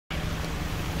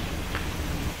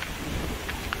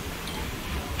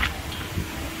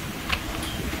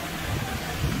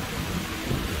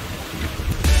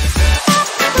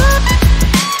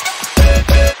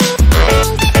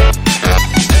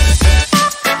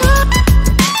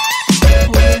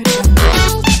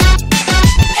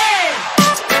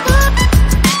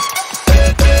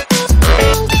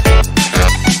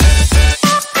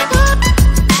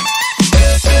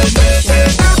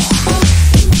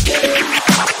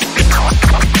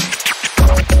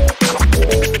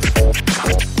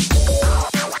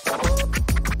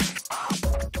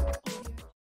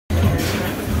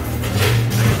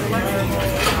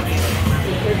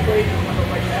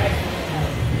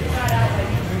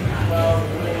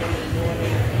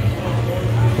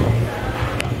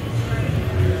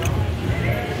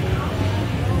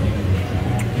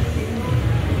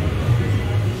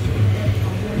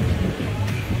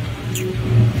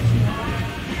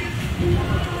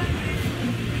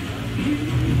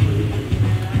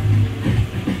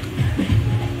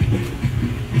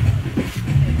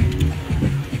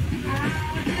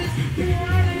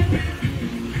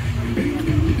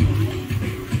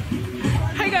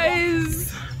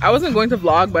I wasn't going to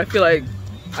vlog, but I feel like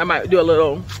I might do a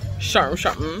little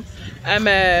something. I'm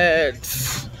at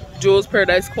Jewel's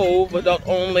Paradise Cove, adult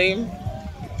only.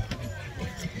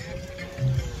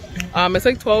 It's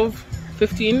like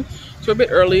 12:15, so we're a bit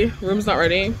early. Room's not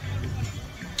ready,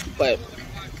 but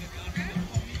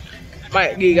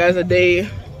might give you guys a day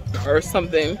or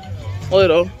something, a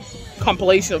little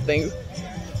compilation of things.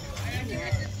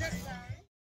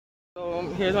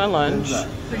 So here's my lunch.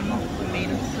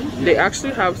 They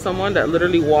actually have someone that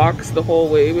literally walks the whole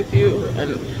way with you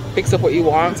and picks up what you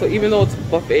want. So even though it's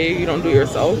buffet, you don't do it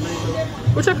yourself,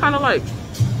 which I kind of like.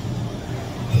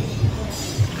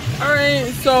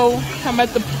 Alright, so I'm at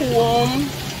the pool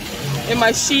in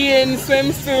my SHEIN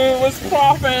swimsuit. Was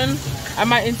popping. I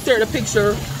might insert a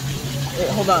picture. Wait,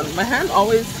 hold on. My hand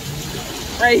always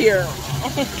right here.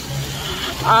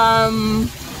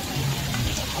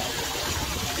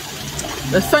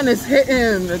 The sun is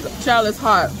hitting. The child is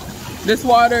hot. This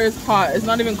water is hot. It's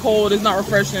not even cold. It's not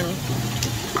refreshing.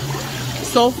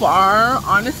 So far,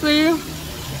 honestly,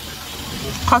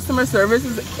 customer service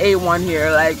is A1 here.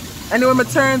 Like, anywhere I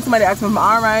turn, somebody asks me,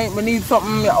 alright, we need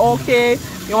something, okay,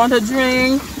 you want a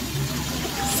drink?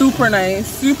 Super nice,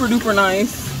 super duper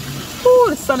nice. Ooh,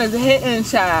 the sun is hitting,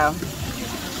 child.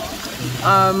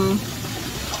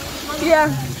 Yeah,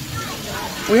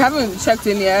 we haven't checked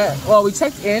in yet. Well, we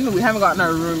checked in, we haven't gotten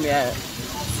our room yet.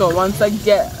 So once I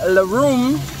get the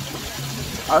room,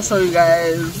 I'll show you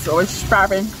guys what's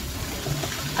popping.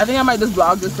 I think I might just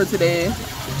vlog this for today.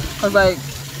 I was like,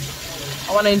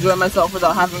 I want to enjoy myself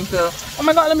without having to, oh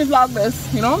my god, let me vlog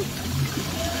this, you know?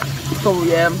 So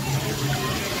yeah,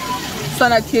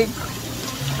 sun a kick,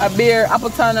 a beer,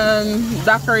 Appleton and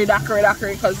daiquiri,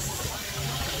 because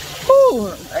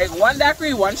like one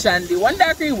daiquiri, one shandy, one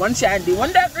daiquiri, one shandy,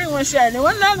 one daiquiri, one shandy,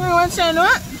 one daiquiri, one shandy,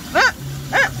 what?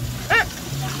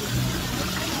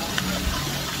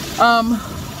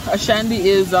 A shandy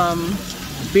is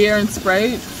beer and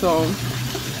Sprite, so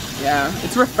yeah,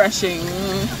 it's refreshing.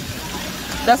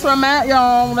 That's where I'm at,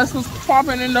 y'all. That's what's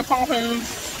popping in the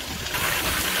coffins.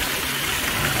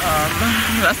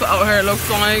 That's what out here looks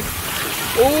like.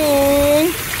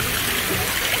 Ooh,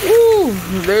 ooh.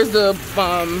 There's the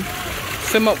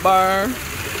sim up bar.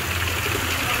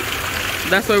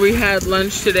 That's where we had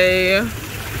lunch today.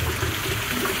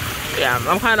 Yeah,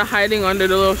 I'm kind of hiding under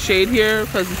the little shade here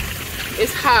because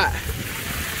it's hot.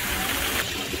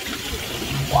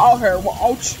 We're out here. We're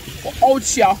out. We're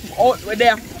out, y'all. We're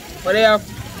there. We're there.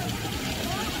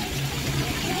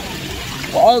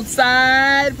 We're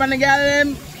outside from the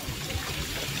garden.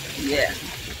 Yeah.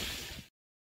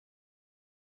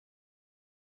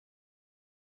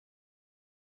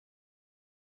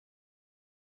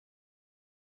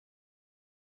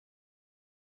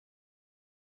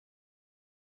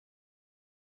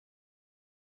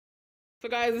 So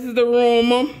guys, this is the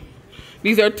room.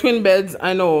 These are twin beds.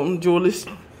 I know Joel is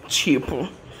cheap.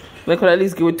 They could at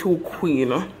least give it to a queen.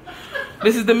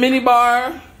 This is the mini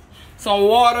bar, some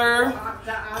water,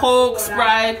 Coke,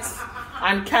 Sprite,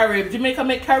 and Carib. Jamaica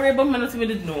make Carib, but I don't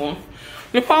even know.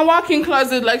 The pan walk-in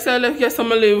closet, like I said, let's get some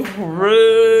live.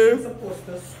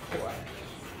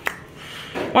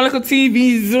 One little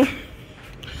TVs.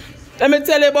 Let me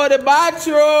tell you about the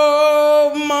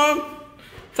bathroom.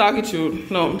 Talking to you.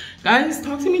 No. Guys,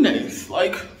 talk to me nice.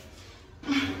 Like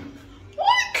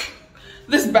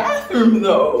this bathroom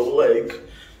though,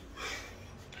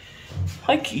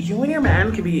 like you and your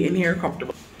man can be in here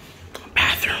comfortable.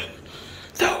 Bathroom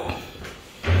though.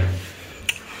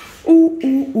 Ooh,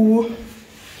 ooh, ooh.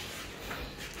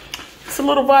 It's a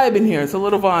little vibe in here. It's a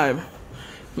little vibe.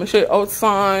 Let me show you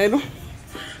outside.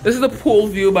 This is the pool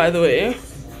view, by the way.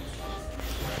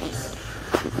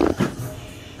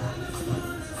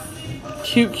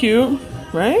 Cute, cute,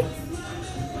 right?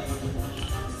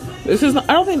 This is not,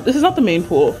 I don't think this is not the main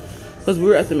pool because we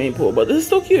were at the main pool, but this is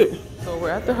still cute. So we're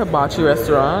at the hibachi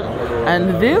restaurant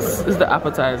and this is the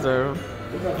appetizer.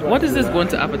 What is this going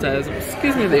to appetize?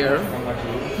 Excuse me there.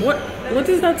 What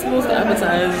is that supposed to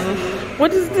appetize?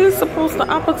 What is this supposed to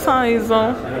appetize?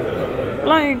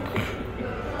 Like,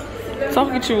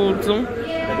 talking to you.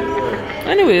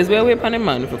 Anyways, we're waiting on the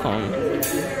man if you come.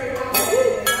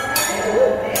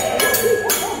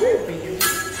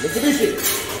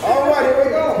 Alright, here we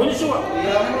go.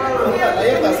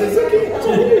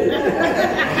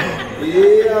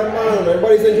 Yeah, man.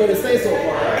 Everybody's enjoying the stay so far,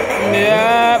 right?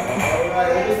 Yeah.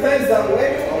 Alright, it stays that way.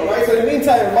 Alright, so in the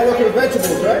meantime, everybody looking for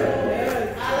vegetables, right?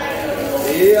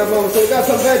 Yeah, man. So we got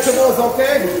some vegetables,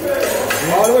 okay?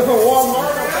 All the way from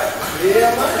Walmart.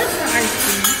 Yeah, man. That's the ice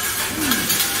cream.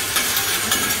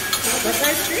 What's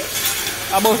ice cream?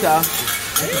 About that.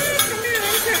 Come here,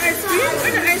 what's your ice cream?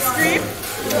 Where's the ice cream?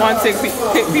 One take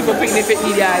people picnic for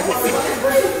eat guys.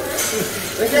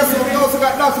 And guess what? We also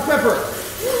got Dr. Pepper.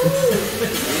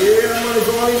 Yeah, man, it's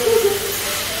all in.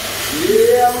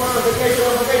 Yeah, man, vacation.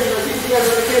 I keep you guys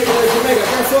on vacation in Jamaica.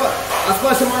 Guess what? I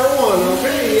splash marijuana,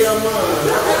 okay? Yeah, man.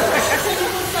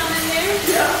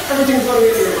 Yeah, everything's gonna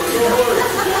get here, man. Don't worry.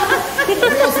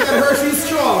 We also got Hershey's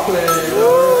chocolate.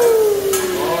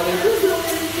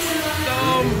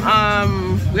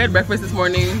 We had breakfast this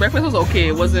morning. Breakfast was okay.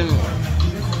 It wasn't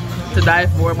to die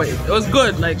for, but it was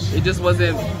good. Like, it just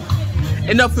wasn't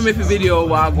enough for me for video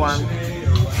wagwan.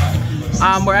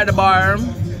 We're at the bar.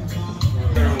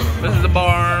 This is the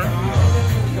bar.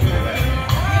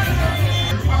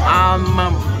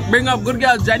 Bring up good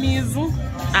girl Janice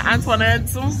and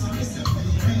Antoinette.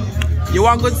 You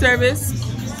want good service?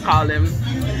 Call them.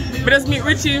 But just meet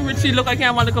Richie. Richie look like he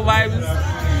have one little vibes.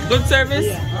 Good service?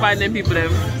 Find them people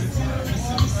them.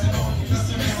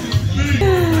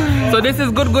 So this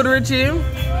is good Richie.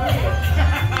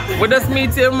 We just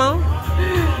meet him.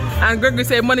 And Gregory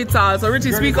say money talk. So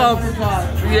Richie, speak up.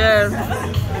 Yeah.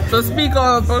 So speak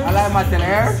up. I like my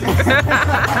hair.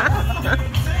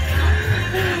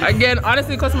 Again,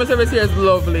 honestly, customer service here is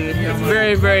lovely. It's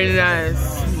very, very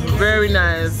nice. Very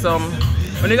nice.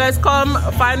 When you guys come,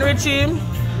 find Richie,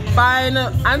 find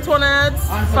Antoinette,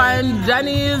 find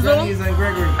Janice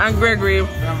and Gregory.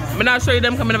 I'm not show you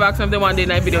them coming back some day one day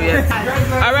night video yet.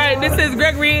 Alright, this is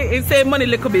Gregory. He say money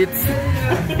little bit.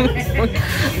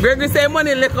 Gregory say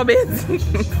money little bit.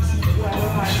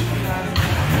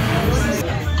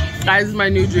 Guys, this is my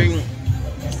new drink.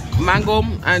 Mango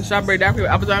and strawberry dark with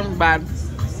apple jam, bad.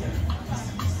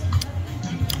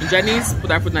 Janice,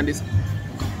 put our foot on this.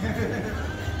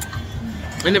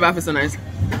 And the bath is so nice.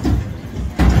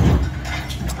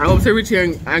 I hope say Richie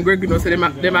and Greg, you know, say they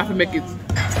have to make it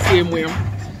same way.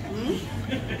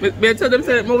 But I tell them,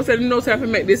 say, Mom said, no, so I have to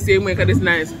make this same way because it's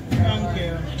nice. Thank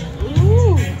you.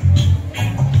 Ooh.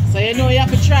 So you know you have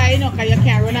to try, you know, because you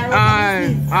can't run around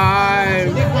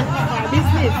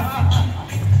business.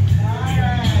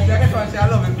 That's why I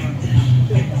love it.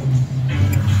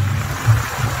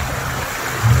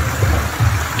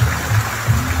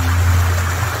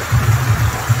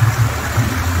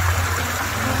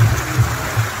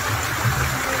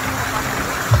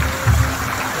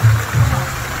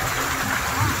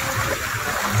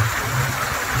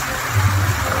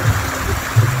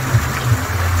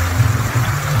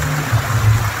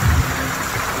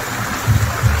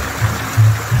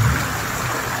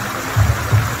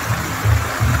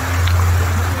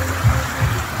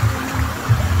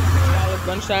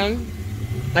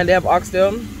 And they have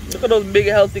oxtail. Look at those big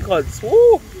healthy cuts.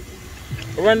 Woo!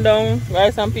 Run down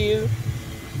rice and peas.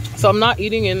 So I'm not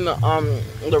eating in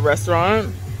the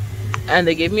restaurant, and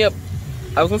they gave me I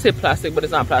was gonna say plastic, but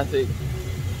it's not plastic.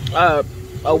 A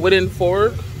wooden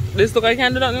fork. This look like I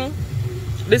can't do that now.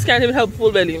 This can't even help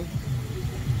full belly.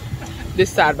 This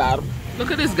sad bad.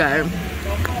 Look at this guy.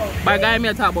 By guy me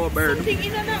a talk about bird.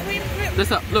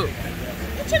 This up, look.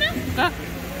 Huh?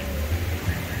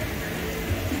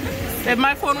 If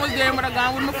my phone was there, I would have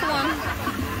gone with my phone.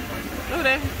 Look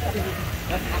there.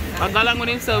 I got along with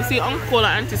himself. See uncle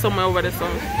and auntie somewhere over there. So.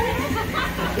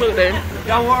 Look there.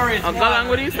 Don't worry. I got along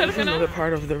with himself. Another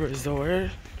part of the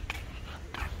resort.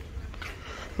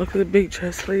 Look at the big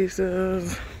chest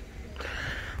places.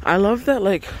 I love that,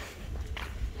 like,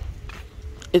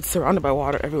 it's surrounded by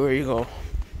water everywhere you go.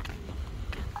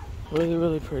 Really,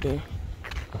 really pretty.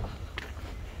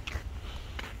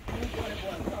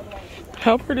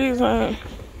 How pretty is that?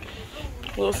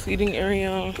 Little seating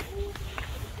area.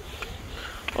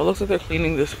 Oh, looks like they're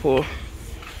cleaning this pool.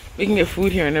 You can get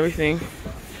food here and everything.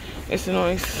 It's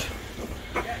nice.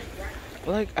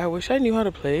 Like, I wish I knew how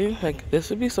to play. Like, this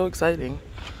would be so exciting.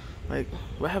 Like,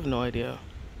 I have no idea.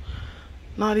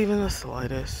 Not even the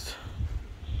slightest.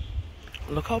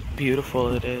 Look how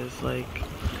beautiful it is. Like,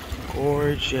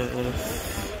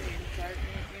 gorgeous.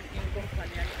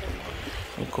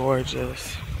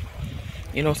 Gorgeous.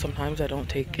 You know, sometimes I don't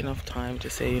take enough time to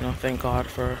say, you know, thank God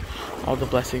for all the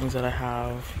blessings that I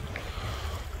have.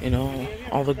 You know,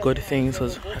 all the good things.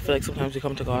 Because I feel like sometimes we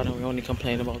come to God and we only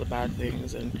complain about the bad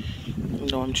things. And, you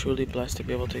know, I'm truly blessed to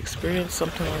be able to experience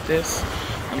something like this.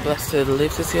 I'm blessed to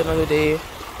live to see another day.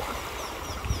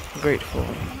 Grateful.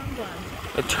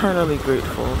 Eternally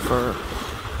grateful for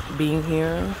being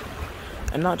here.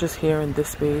 And not just here in this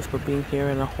space, but being here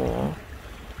in a whole.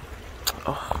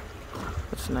 Oh.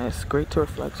 It's nice, great to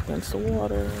reflect against the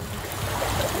water.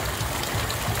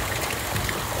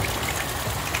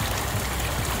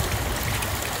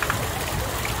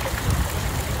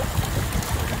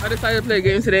 I decided to play a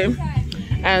game today,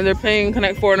 and they're playing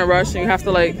Connect 4 in a rush, and you have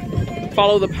to like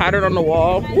follow the pattern on the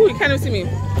wall. Ooh, you can't even see me.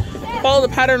 Follow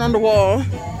the pattern on the wall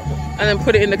and then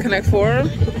put it in the Connect 4.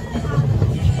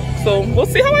 So we'll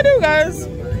see how I do, guys.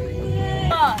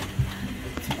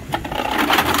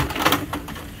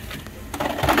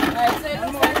 Alright, so it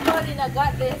looks like Claudina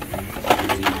got this.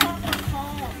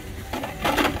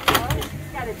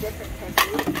 Got a different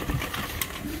technique.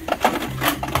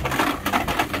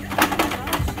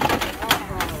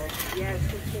 Yes,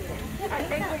 I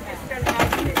think we're just gonna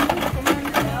have to. Come on,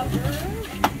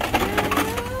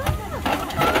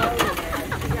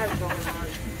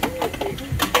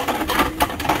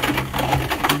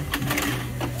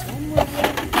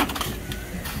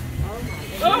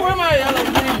 oh, where am I? Yellow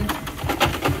green.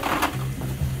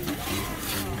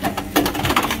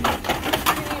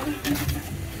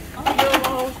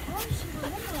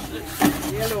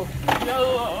 Yellow.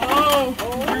 Yellow. Oh,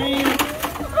 green.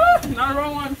 Ah, not the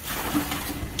wrong one.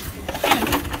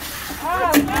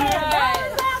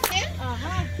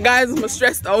 Guys, I'm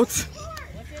stressed out.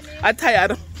 I'm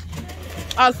tired.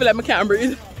 I feel like I can't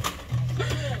breathe.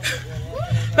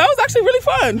 That was actually really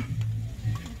fun.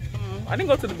 I didn't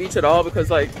go to the beach at all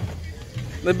because like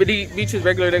the beach is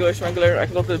regular. I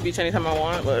can go to the beach anytime I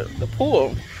want, but the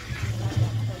pool.